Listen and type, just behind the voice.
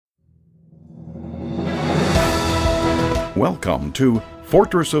Welcome to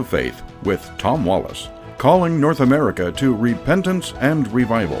Fortress of Faith with Tom Wallace, calling North America to repentance and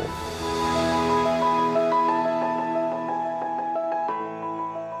revival.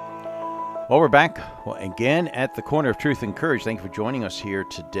 Well, we're back again at the Corner of Truth and Courage. Thank you for joining us here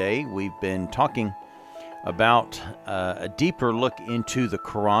today. We've been talking about a deeper look into the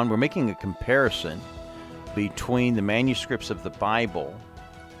Quran. We're making a comparison between the manuscripts of the Bible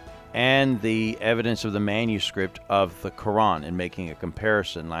and the evidence of the manuscript of the Quran, and making a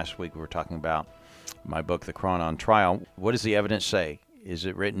comparison. Last week we were talking about my book, The Quran on Trial. What does the evidence say? Is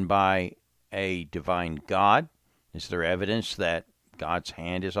it written by a divine God? Is there evidence that God's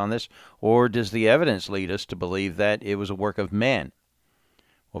hand is on this? Or does the evidence lead us to believe that it was a work of men?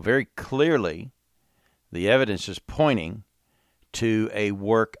 Well, very clearly, the evidence is pointing to a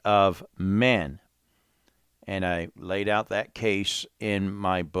work of men. And I laid out that case in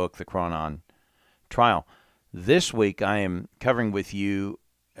my book, The Quran on Trial. This week, I am covering with you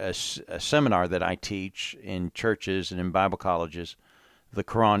a seminar that I teach in churches and in Bible colleges, The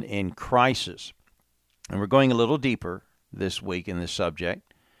Quran in Crisis. And we're going a little deeper this week in this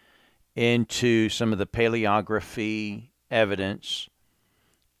subject into some of the paleography evidence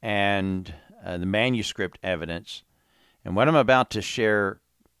and the manuscript evidence. And what I'm about to share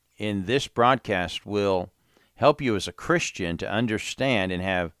in this broadcast will help you as a Christian to understand and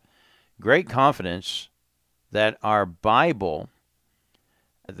have great confidence that our Bible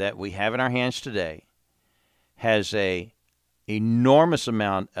that we have in our hands today has an enormous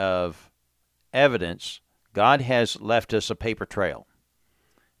amount of evidence. God has left us a paper trail,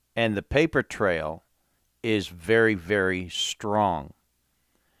 and the paper trail is very, very strong.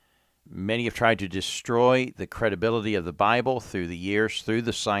 Many have tried to destroy the credibility of the Bible through the years, through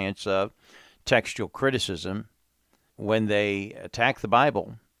the science of textual criticism. When they attack the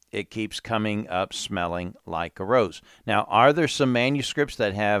Bible, it keeps coming up smelling like a rose. Now, are there some manuscripts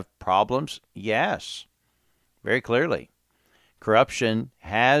that have problems? Yes, very clearly. Corruption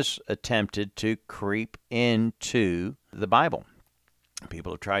has attempted to creep into the Bible.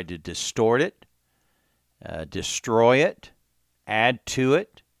 People have tried to distort it, destroy it, add to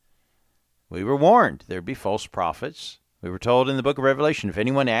it. We were warned there'd be false prophets. We were told in the book of Revelation, if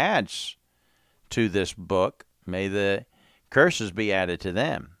anyone adds to this book, may the curses be added to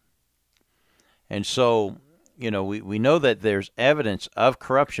them. And so, we know that there's evidence of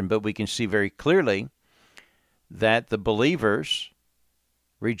corruption, but we can see very clearly that the believers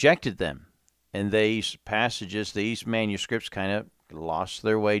rejected them. And these passages, these manuscripts kind of lost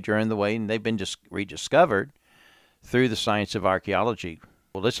their way during the way, and they've been just rediscovered through the science of archaeology.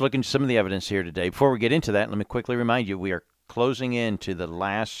 Well, let's look into some of the evidence here today. Before we get into that, let me quickly remind you, we are closing into the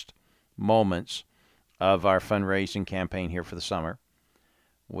last moments of our fundraising campaign here for the summer.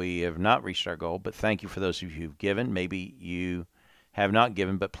 We have not reached our goal, but thank you for those of you who've given. Maybe you have not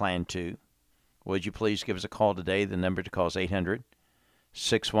given but plan to. Would you please give us a call today? The number to call is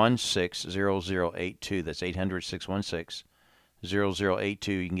 800-616-0082. That's 800-616-0082.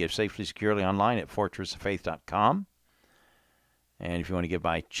 You can give safely, securely online at fortressoffaith.com. And if you want to give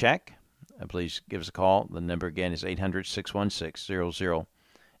by check, please give us a call. The number again is 800-616-0082.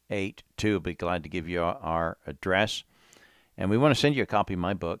 We'll be glad to give you our address. And we want to send you a copy of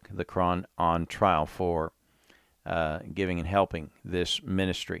my book, The Quran on Trial, for giving and helping this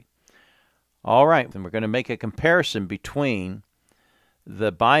ministry. All right, then we're going to make a comparison between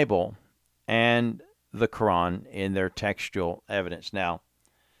the Bible and the Quran in their textual evidence. Now,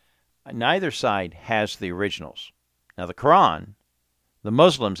 neither side has the originals. Now, the Quran, the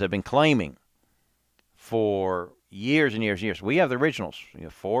Muslims have been claiming for years and years and years. We have the originals.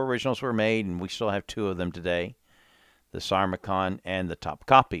 4 originals were made, and we still have 2 of them today, the Sarmakhan and the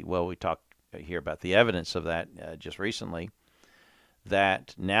Topkapi. Well, we talked here about the evidence of that just recently,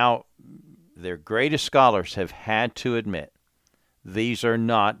 that now their greatest scholars have had to admit these are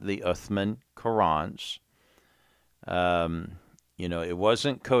not the Uthman Qurans. It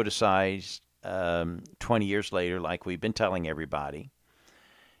wasn't codicized 20 years later like we've been telling everybody.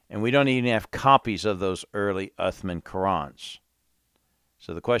 And we don't even have copies of those early Uthman Qurans.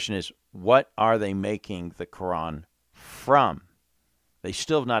 So the question is, what are they making the Quran from? They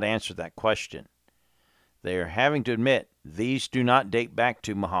still have not answered that question. They are having to admit these do not date back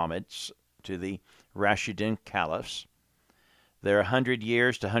to Muhammad's, to the Rashidun Caliphs. They're 100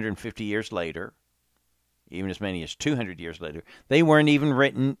 years to 150 years later, even as many as 200 years later. They weren't even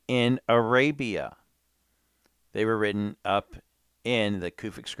written in Arabia. They were written up in the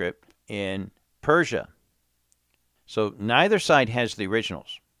Kufic script in Persia. So neither side has the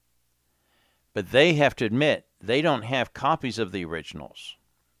originals. But they have to admit they don't have copies of the originals.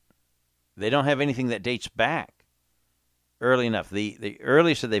 They don't have anything that dates back. early enough. The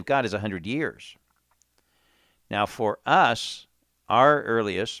earliest that they've got is 100 years. Now, for us, our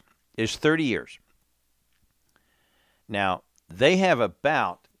earliest is 30 years. Now, they have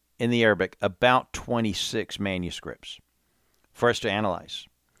about, in the Arabic, about 26 manuscripts for us to analyze,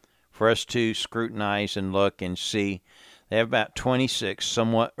 for us to scrutinize and look and see. They have about 26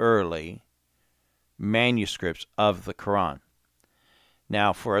 somewhat early manuscripts of the Quran.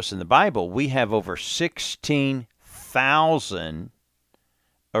 Now, for us in the Bible, we have over 16,000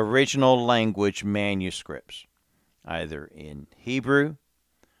 original language manuscripts, either in Hebrew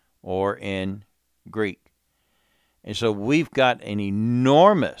or in Greek. And so we've got an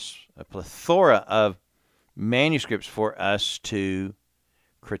enormous, a plethora of manuscripts for us to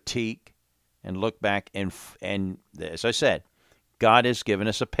critique and look back. And as I said, God has given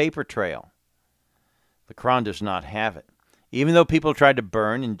us a paper trail. The Quran does not have it. Even though people tried to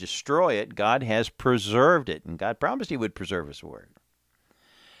burn and destroy it, God has preserved it, and God promised He would preserve His Word.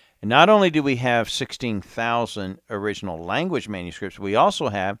 And not only do we have 16,000 original language manuscripts, we also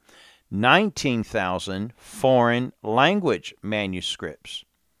have 19,000 foreign language manuscripts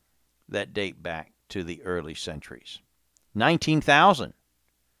that date back to the early centuries. 19,000.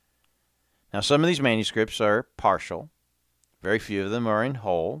 Now, some of these manuscripts are partial. Very few of them are in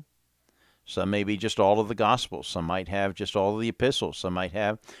whole. Some may be just all of the Gospels. Some might have just all of the epistles. Some might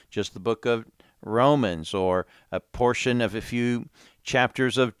have just the book of Romans or a portion of a few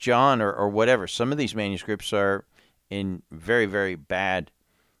chapters of John or whatever. Some of these manuscripts are in very, very bad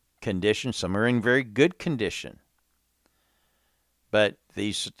condition. Some are in very good condition. But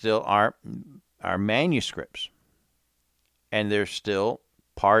these still are manuscripts. And they're still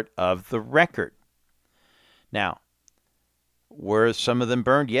part of the record. Now, were some of them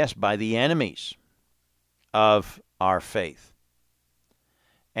burned? Yes, by the enemies of our faith.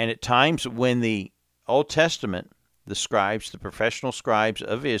 And at times when the Old Testament, the scribes, the professional scribes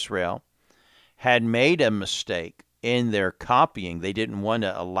of Israel, had made a mistake in their copying, they didn't want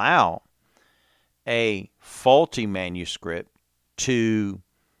to allow a faulty manuscript to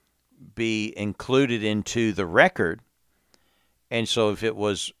be included into the record. And so if it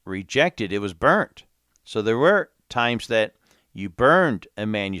was rejected, it was burnt. So there were times that you burned a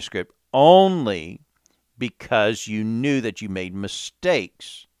manuscript only because you knew that you made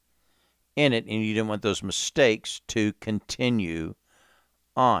mistakes in it, and you didn't want those mistakes to continue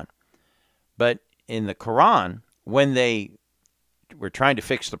on. But in the Quran, when they were trying to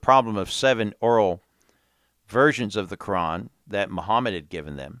fix the problem of 7 oral versions of the Quran that Muhammad had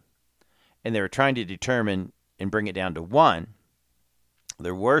given them, and they were trying to determine and bring it down to 1,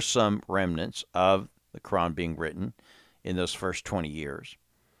 there were some remnants of the Quran being written in those first 20 years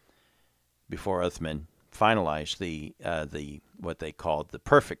before Uthman finalized the what they called the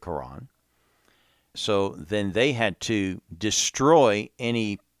perfect Quran. So then they had to destroy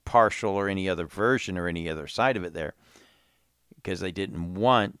any partial or any other version or any other side of it there because they didn't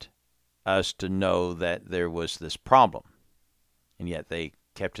want us to know that there was this problem. And yet they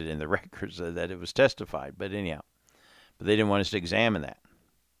kept it in the records so that it was testified. But anyhow, but they didn't want us to examine that.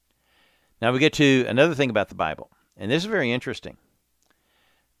 Now we get to another thing about the Bible. And this is very interesting.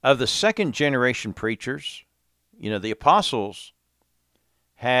 Of the second generation preachers, the apostles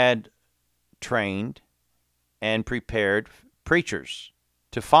had trained and prepared preachers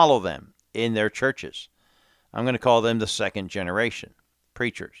to follow them in their churches. I'm going to call them the second generation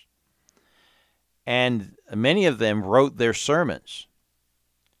preachers. And many of them wrote their sermons.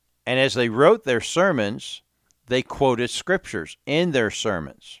 And as they wrote their sermons, they quoted scriptures in their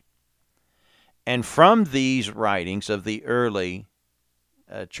sermons. And from these writings of the early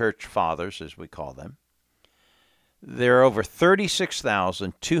church fathers, as we call them, there are over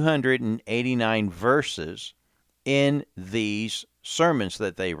 36,289 verses in these sermons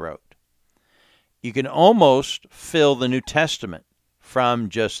that they wrote. You can almost fill the New Testament from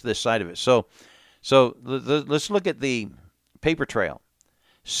just this side of it. So let's look at the paper trail.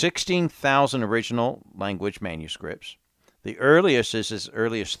 16,000 original language manuscripts. The earliest is as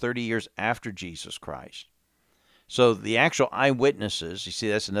early as 30 years after Jesus Christ. So the actual eyewitnesses, you see,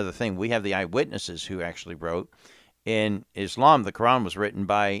 that's another thing. We have the eyewitnesses who actually wrote. In Islam, the Quran was written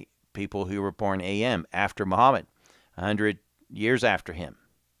by people who were born A.M. after Muhammad, 100 years after him.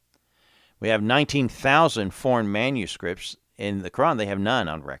 We have 19,000 foreign manuscripts. In the Quran, they have none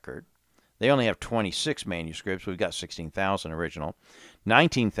on record. They only have 26 manuscripts. We've got 16,000 original.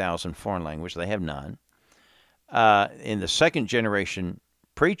 19,000 foreign language. They have none. In the second generation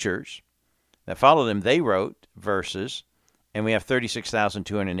preachers that followed them, they wrote verses, and we have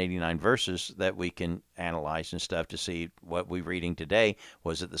 36,289 verses that we can analyze and stuff to see what we're reading today.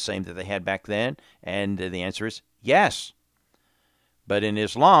 Was it the same that they had back then? And the answer is yes. But in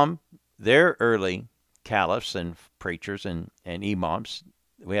Islam, their early caliphs and preachers and imams,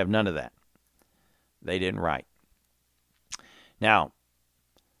 we have none of that. They didn't write. Now,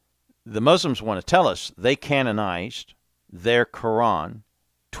 the Muslims want to tell us they canonized their Quran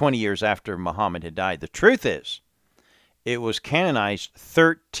 20 years after Muhammad had died. The truth is, it was canonized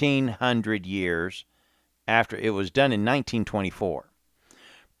 1,300 years after. It was done in 1924.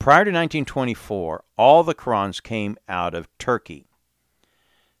 Prior to 1924, all the Qurans came out of Turkey.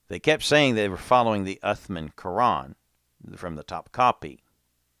 They kept saying they were following the Uthman Quran from the top copy.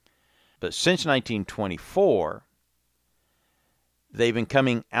 But since 1924, they've been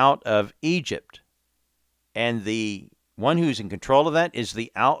coming out of Egypt. And the one who's in control of that is the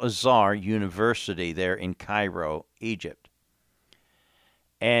Al-Azhar University there in Cairo, Egypt.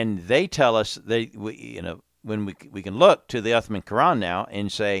 And they tell us, when we can look to the Uthman Quran now and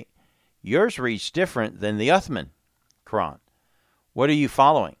say, yours reads different than the Uthman Quran. What are you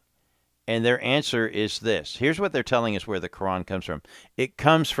following? And their answer is this. Here's what they're telling us where the Quran comes from. It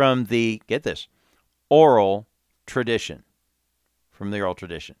comes from the, get this, oral tradition. From the oral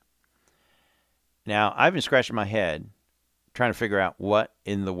tradition. Now, I've been scratching my head trying to figure out what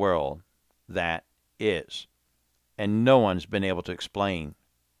in the world that is. And no one's been able to explain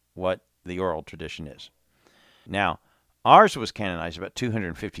what the oral tradition is. Now, ours was canonized about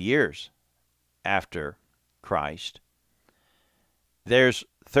 250 years after Christ. There's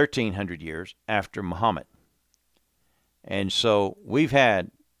 1,300 years after Muhammad. And so we've had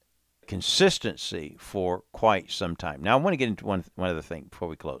consistency for quite some time. Now, I want to get into one other thing before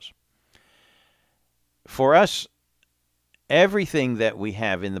we close. For us, everything that we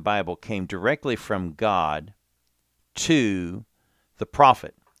have in the Bible came directly from God to the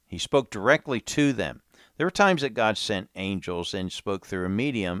prophet. He spoke directly to them. There were times that God sent angels and spoke through a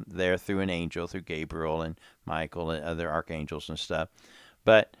medium there, through an angel, through Gabriel and Michael and other archangels and stuff.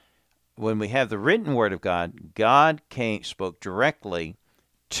 But when we have the written word of God, God spoke directly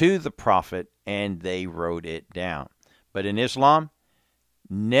to the prophet, and they wrote it down. But in Islam,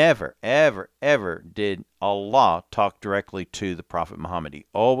 never, ever, ever did Allah talk directly to the Prophet Muhammad. He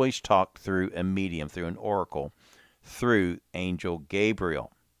always talked through a medium, through an oracle, through Angel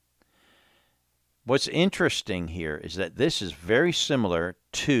Gabriel. What's interesting here is that this is very similar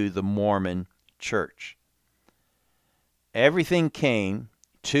to the Mormon church. Everything came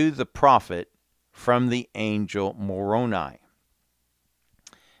to the prophet from the angel Moroni.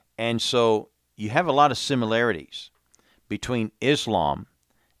 And so you have a lot of similarities between Islam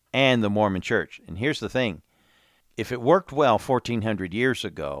and the Mormon church. And here's the thing. If it worked well 1,400 years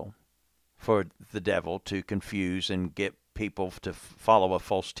ago for the devil to confuse and get people to follow a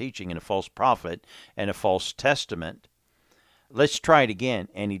false teaching and a false prophet and a false testament, let's try it again.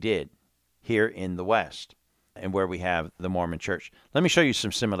 And he did here in the West and where we have the Mormon church. Let me show you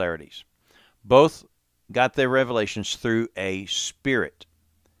some similarities. Both got their revelations through a spirit.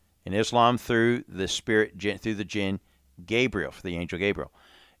 In Islam, through the spirit, through the jinn, Gabriel, for the angel Gabriel.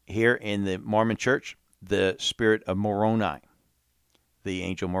 Here in the Mormon church, the spirit of Moroni, the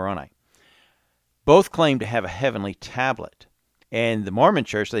angel Moroni. Both claim to have a heavenly tablet. And the Mormon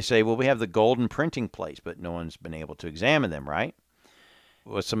church, they say, well, we have the golden printing plates, but no one's been able to examine them, right?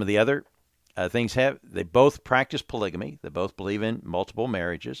 What some of the other things have, they both practice polygamy. They both believe in multiple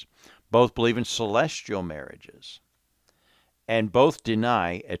marriages. Both believe in celestial marriages. And both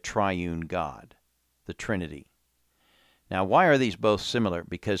deny a triune God, the Trinity. Now, why are these both similar?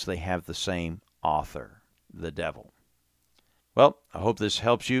 Because they have the same author, the devil. Well, I hope this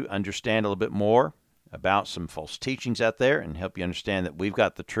helps you understand a little bit more about some false teachings out there and help you understand that we've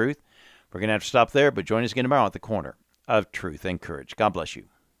got the truth. We're going to have to stop there, but join us again tomorrow at the corner of Truth and Courage. God bless you.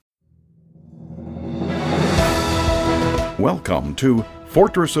 Welcome to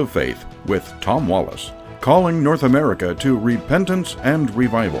Fortress of Faith with Tom Wallace, calling North America to repentance and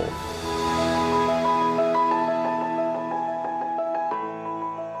revival.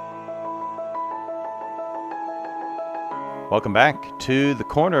 Welcome back to the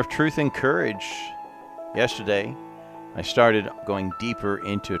corner of Truth and Courage. Yesterday, I started going deeper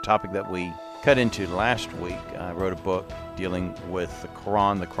into a topic that we cut into last week. I wrote a book dealing with the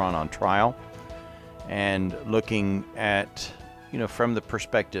Quran on trial, and looking at, from the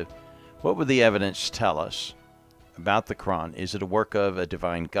perspective, what would the evidence tell us about the Quran? Is it a work of a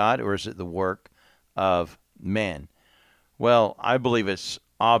divine God, or is it the work of men? Well, I believe it's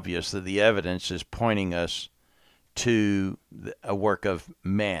obvious that the evidence is pointing us to a work of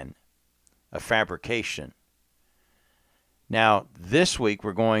man, a fabrication. Now, this week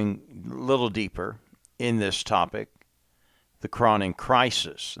we're going a little deeper in this topic, the Quran in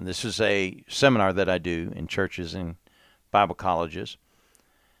Crisis. And this is a seminar that I do in churches and Bible colleges.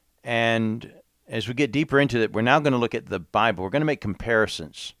 And as we get deeper into it, we're now going to look at the Bible. We're going to make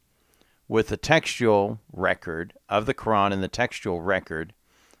comparisons with the textual record of the Quran and the textual record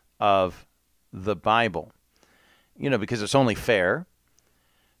of the Bible. Because it's only fair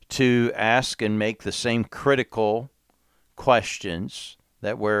to ask and make the same critical questions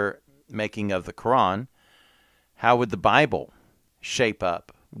that we're making of the Quran. How would the Bible shape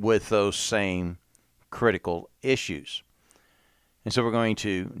up with those same critical issues? And so we're going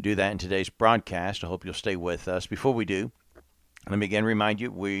to do that in today's broadcast. I hope you'll stay with us. Before we do, let me again remind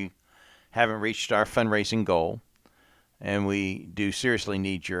you, we haven't reached our fundraising goal, and we do seriously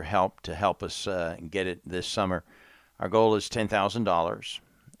need your help to help us get it this summer. Our goal is $10,000.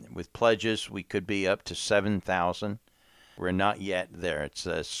 With pledges, we could be up to $7,000. We're not yet there. It's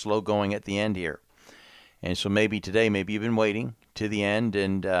slow going at the end here. And so maybe today, maybe you've been waiting to the end,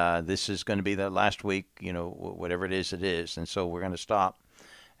 and this is going to be the last week, whatever it is, it is. And so we're going to stop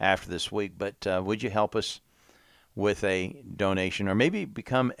after this week. But would you help us with a donation, or maybe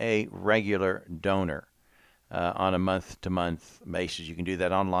become a regular donor on a month-to-month basis? You can do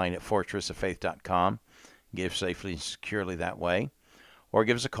that online at fortressoffaith.com. Give safely and securely that way. Or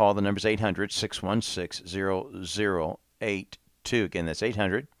give us a call. The number is 800-616-0082. Again, that's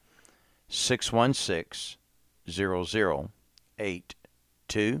 800-616-0082.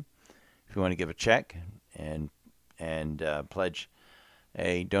 If you want to give a check and pledge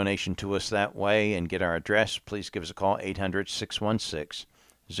a donation to us that way and get our address, please give us a call,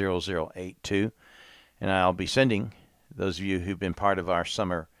 800-616-0082. And I'll be sending those of you who've been part of our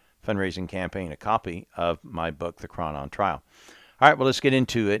summer fundraising campaign a copy of my book, The Quran on Trial. All right, well, let's get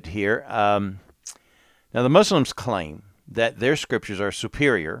into it here. Now, the Muslims claim that their scriptures are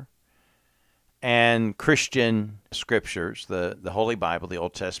superior, and Christian scriptures, the Holy Bible, the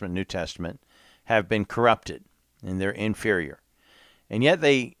Old Testament, New Testament, have been corrupted, and they're inferior. And yet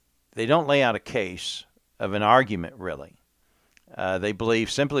they don't lay out a case of an argument, really. They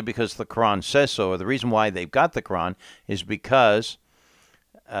believe simply because the Quran says so, or the reason why they've got the Quran is because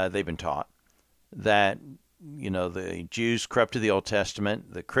they've been taught that, the Jews corrupted the Old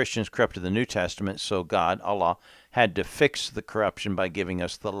Testament, the Christians corrupted the New Testament, so God, Allah, had to fix the corruption by giving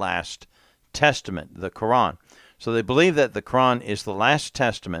us the last testament, the Quran. So they believe that the Quran is the last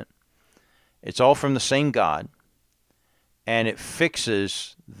testament. It's all from the same God, and it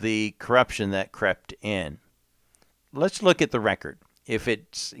fixes the corruption that crept in. Let's look at the record. If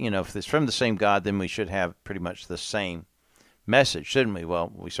it's from the same God, then we should have pretty much the same message, shouldn't we?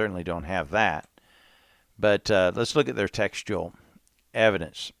 Well, we certainly don't have that. But let's look at their textual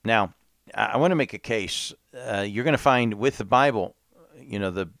evidence. Now, I want to make a case. You're going to find with the Bible,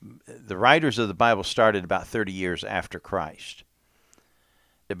 the writers of the Bible started about 30 years after Christ.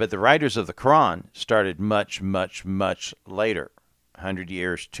 But the writers of the Quran started much, much, much later, 100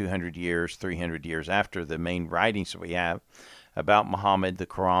 years, 200 years, 300 years after. The main writings that we have about Muhammad, the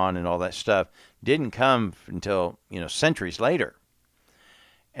Quran, and all that stuff didn't come until, centuries later.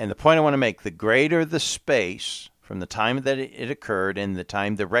 And the point I want to make, the greater the space from the time that it occurred and the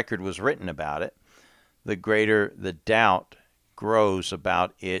time the record was written about it, the greater the doubt grows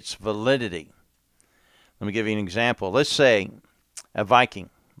about its validity. Let me give you an example. Let's say a Viking,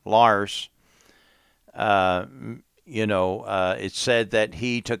 Lars, it said that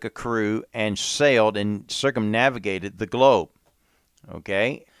he took a crew and sailed and circumnavigated the globe.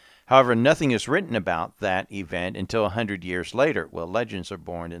 Okay? However, nothing is written about that event until 100 years later. Well, legends are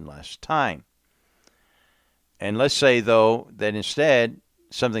born in less time. And let's say, though, that instead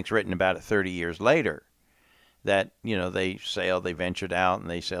something's written about it 30 years later, that, they sailed, they ventured out, and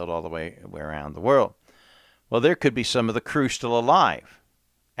they sailed all the way around the world. Well, there could be some of the crew still alive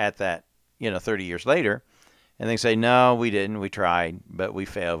at that, 30 years later, and they say, no, we didn't, we tried, but we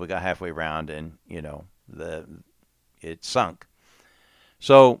failed, we got halfway around, and, it sunk.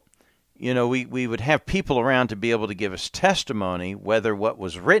 So, we would have people around to be able to give us testimony whether what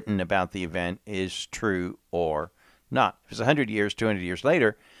was written about the event is true or not. If it's 100 years, 200 years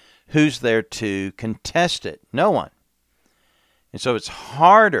later, who's there to contest it? No one. And so it's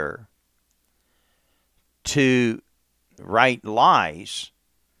harder to write lies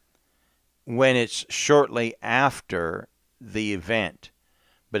when it's shortly after the event.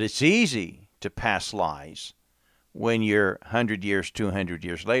 But it's easy to pass lies when you're 100 years, 200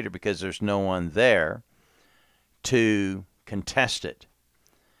 years later, because there's no one there to contest it.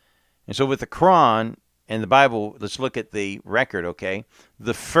 And so with the Quran and the Bible, let's look at the record, okay?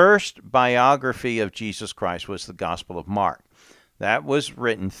 The first biography of Jesus Christ was the Gospel of Mark. That was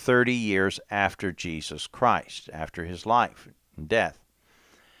written 30 years after Jesus Christ, after his life and death.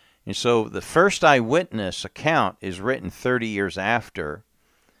 And so the first eyewitness account is written 30 years after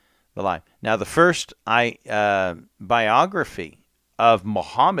the life. Now, the first biography of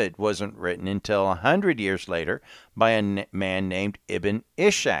Muhammad wasn't written until 100 years later by a man named Ibn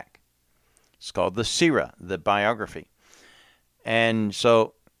Ishaq. It's called the Sirah, the biography. And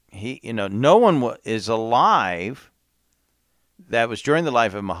so no one is alive that was during the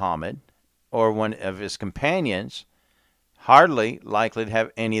life of Muhammad or one of his companions, hardly likely to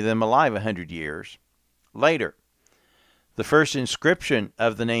have any of them alive 100 years later. The first inscription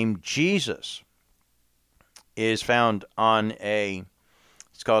of the name Jesus is found on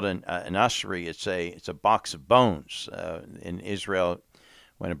it's called an ossuary. It's a box of bones. In Israel,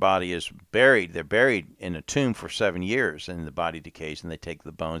 when a body is buried, they're buried in a tomb for 7 years, and the body decays, and they take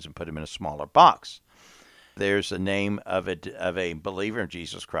the bones and put them in a smaller box. There's a name of a believer in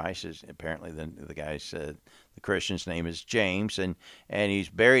Jesus Christ. Apparently the guy's the Christian's name is James, and he's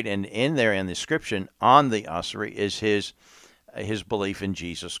buried, and in there in the inscription on the ossuary is his belief in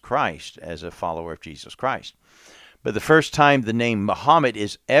Jesus Christ as a follower of Jesus Christ. But the first time the name Muhammad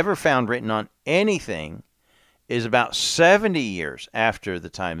is ever found written on anything is about 70 years after the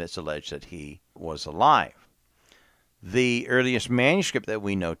time that's alleged that he was alive. The earliest manuscript that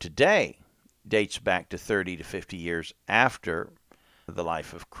we know today dates back to 30 to 50 years after the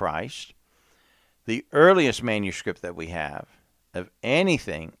life of Christ. The earliest manuscript that we have of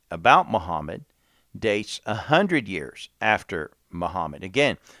anything about Muhammad dates 100 years after Muhammad.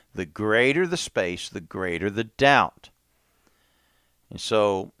 Again, the greater the space, the greater the doubt. And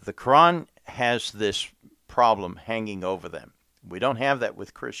so the Quran has this problem hanging over them. We don't have that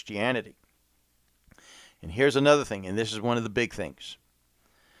with Christianity. And here's another thing, and this is one of the big things.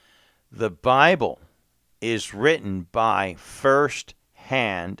 The Bible is written by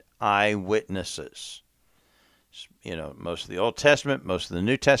first-hand eyewitnesses. Most of the Old Testament, most of the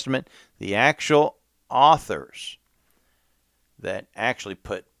New Testament, the actual authors that actually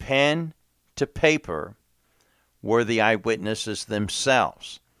put pen to paper were the eyewitnesses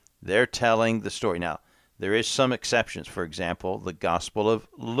themselves. They're telling the story. Now, there is some exceptions. For example, the Gospel of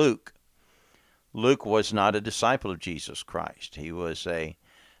Luke. Luke was not a disciple of Jesus Christ. He was a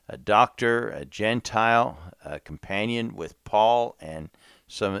doctor, a Gentile, a companion with Paul and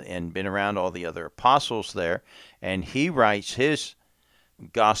been around all the other apostles there. And he writes his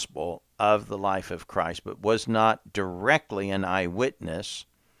gospel of the life of Christ, but was not directly an eyewitness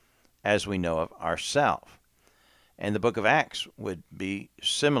as we know of ourselves. And the book of Acts would be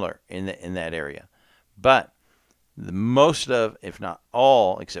similar in that area. But most of, if not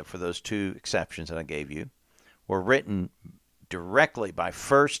all, except for those two exceptions that I gave you, were written directly by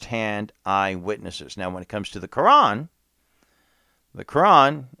first-hand eyewitnesses. Now, when it comes to the Quran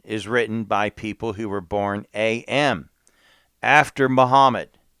is written by people who were born A.M., after Muhammad.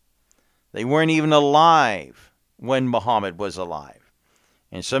 They weren't even alive when Muhammad was alive.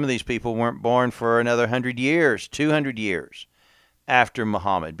 And some of these people weren't born for another 100 years, 200 years after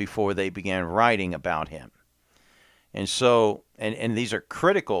Muhammad before they began writing about him. And so, and these are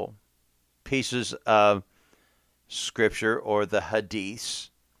critical pieces of scripture or the hadiths.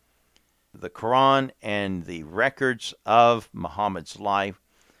 The Quran and the records of Muhammad's life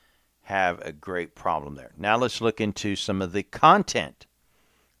have a great problem there. Now let's look into some of the content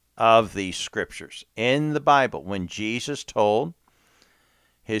of these scriptures. In the Bible, when Jesus told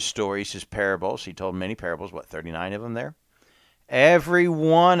his stories, his parables, he told many parables, 39 of them there? Every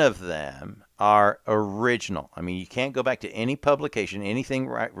one of them are original. I mean, you can't go back to any publication, anything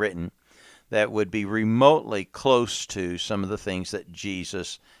written that would be remotely close to some of the things that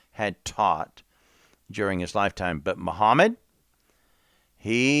Jesus had taught during his lifetime. But Muhammad,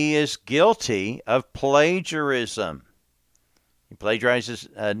 he is guilty of plagiarism. He plagiarizes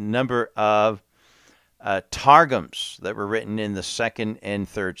a number of targums that were written in the 2nd and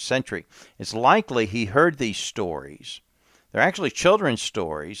 3rd century. It's likely he heard these stories. They're actually children's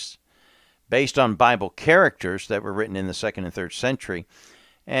stories based on Bible characters that were written in the 2nd and 3rd century.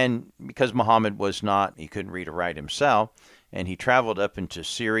 And because Muhammad he couldn't read or write himself, and he traveled up into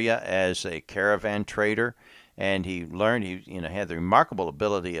Syria as a caravan trader, and he learned, he had the remarkable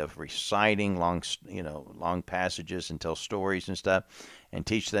ability of reciting long passages and tell stories and stuff and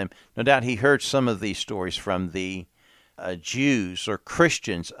teach them. No doubt he heard some of these stories from the Jews or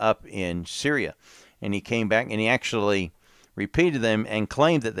Christians up in Syria. And he came back and he actually repeated them and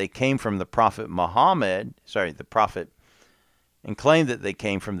claimed that they came from the prophet and claimed that they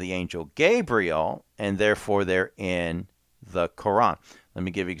came from the angel Gabriel, and therefore they're in the Quran. Let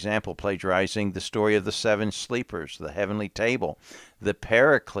me give you an example. Plagiarizing the story of the 7 sleepers, the heavenly table, the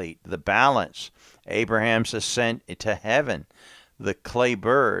paraclete, the balance, Abraham's ascent to heaven, the clay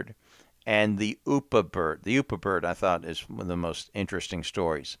bird and the upa bird. The upa bird, I thought, is one of the most interesting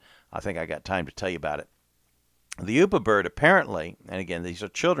stories. I think I got time to tell you about it. The upa bird apparently, and again, these are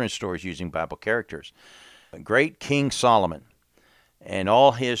children's stories using Bible characters, great King Solomon and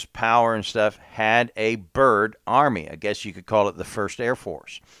all his power and stuff had a bird army. I guess you could call it the First Air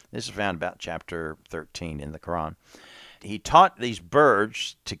Force. This is found about chapter 13 in the Quran. He taught these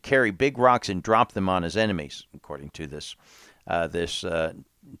birds to carry big rocks and drop them on his enemies, according to this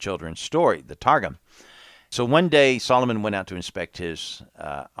children's story, the Targum. So one day Solomon went out to inspect his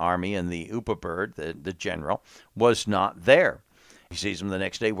army, and the upa bird, the general, was not there. He sees him the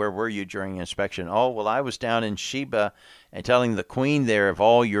next day. Where were you during inspection? Oh, well, I was down in Sheba and telling the queen there of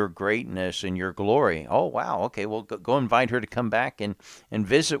all your greatness and your glory. Oh, wow. Okay, well, go invite her to come back and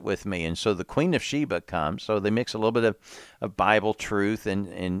visit with me. And so the queen of Sheba comes. So they mix a little bit of Bible truth and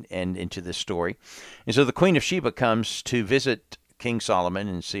into this story. And so the queen of Sheba comes to visit King Solomon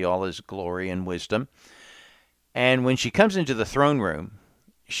and see all his glory and wisdom. And when she comes into the throne room,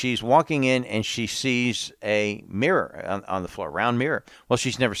 she's walking in and she sees a mirror on the floor, a round mirror. Well,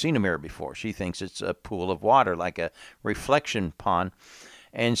 she's never seen a mirror before. She thinks it's a pool of water, like a reflection pond.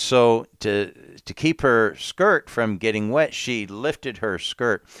 And so to keep her skirt from getting wet, she lifted her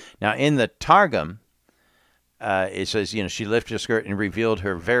skirt. Now, in the Targum, it says, she lifted her skirt and revealed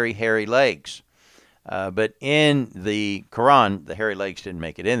her very hairy legs. But in the Quran, the hairy legs didn't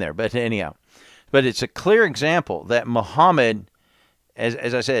make it in there. But anyhow, but it's a clear example that Muhammad,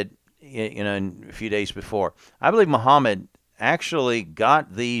 as I said, in a few days before, I believe Muhammad actually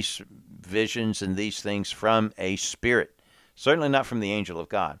got these visions and these things from a spirit, certainly not from the angel of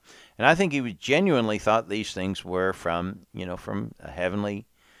God. And I think he genuinely thought these things were from a heavenly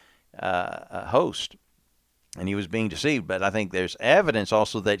host, and he was being deceived. But I think there's evidence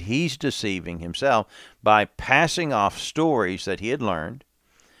also that he's deceiving himself by passing off stories that he had learned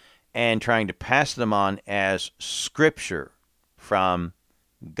and trying to pass them on as scripture from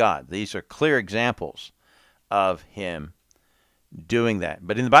God. These are clear examples of him doing that.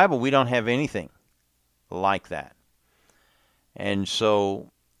 But in the Bible, we don't have anything like that. And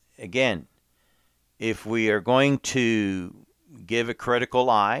so, again, if we are going to give a critical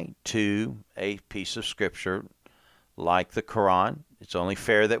eye to a piece of scripture like the Quran, it's only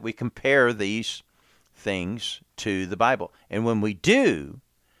fair that we compare these things to the Bible. And when we do,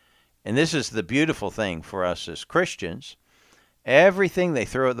 and this is the beautiful thing for us as Christians, everything they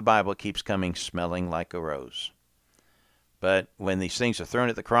throw at the Bible keeps coming smelling like a rose. But when these things are thrown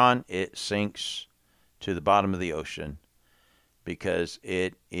at the Quran, it sinks to the bottom of the ocean because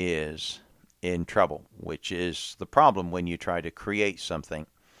it is in trouble, which is the problem when you try to create something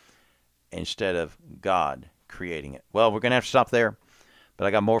instead of God creating it. Well, we're going to have to stop there, but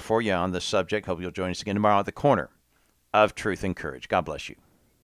I got more for you on this subject. Hope you'll join us again tomorrow at the corner of Truth and Courage. God bless you.